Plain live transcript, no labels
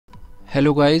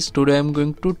Hello guys, today I am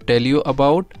going to tell you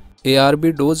about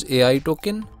ArbDoge AI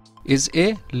token. Is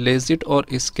a legit or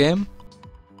scam?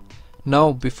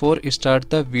 Now before start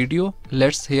the video,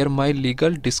 let's hear my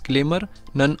legal disclaimer.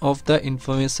 None of the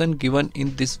information given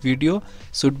in this video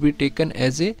should be taken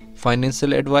as a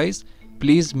financial advice.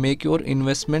 Please make your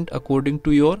investment according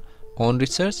to your own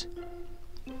research.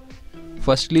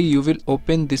 Firstly, you will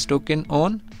open this token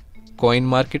on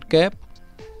CoinMarketCap.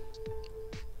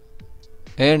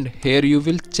 And here you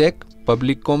will check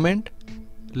public comment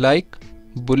like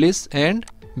bullish and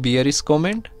bearish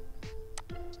comment.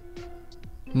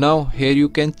 Now here you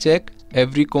can check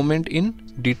every comment in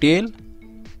detail.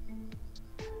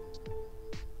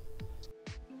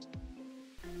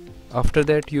 After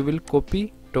that you will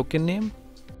copy token name.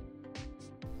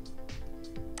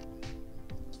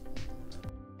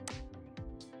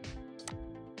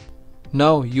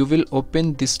 Now you will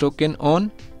open this token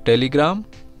on Telegram.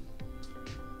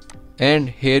 And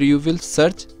here you will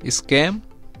search scam.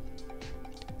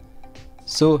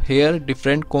 So here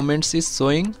different comments is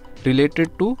showing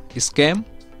related to scam.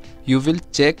 You will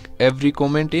check every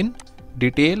comment in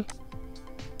detail.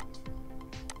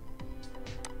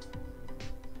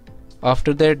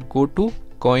 After that go to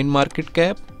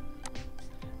CoinMarketCap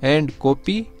and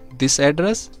copy this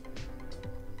address.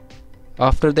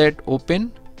 After that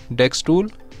open DEX tool.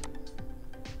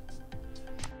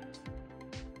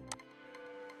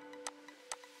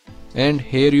 And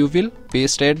here you will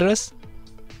paste address.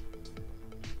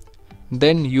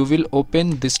 Then you will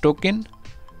open this token.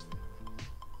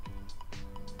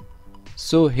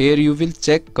 So here you will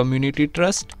check community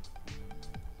trust.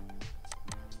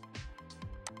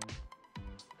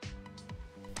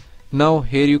 Now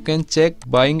here you can check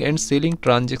buying and selling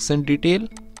transaction detail.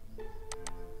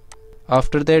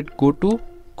 After that go to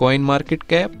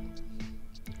CoinMarketCap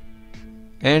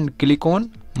and click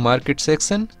on market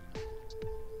section.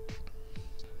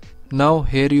 Now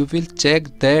here you will check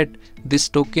that this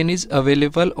token is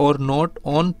available or not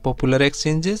on popular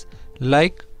exchanges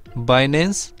like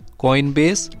Binance,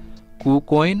 Coinbase,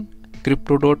 KuCoin,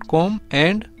 Crypto.com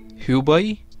and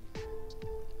Huobi.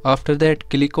 After that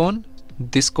click on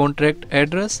this contract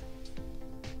address.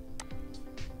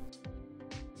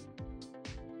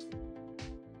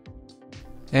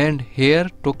 And here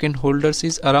token holders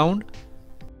is around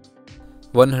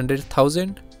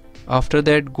 100,000. After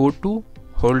that go to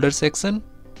holder section.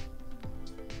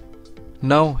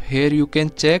 Now here you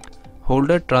can check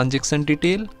holder transaction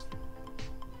detail.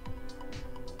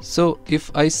 So if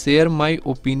I share my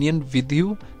opinion with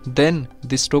you, then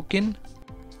this token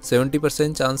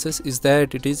 70% chances is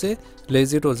that it is a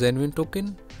legit or genuine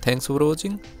token. Thanks for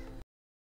watching.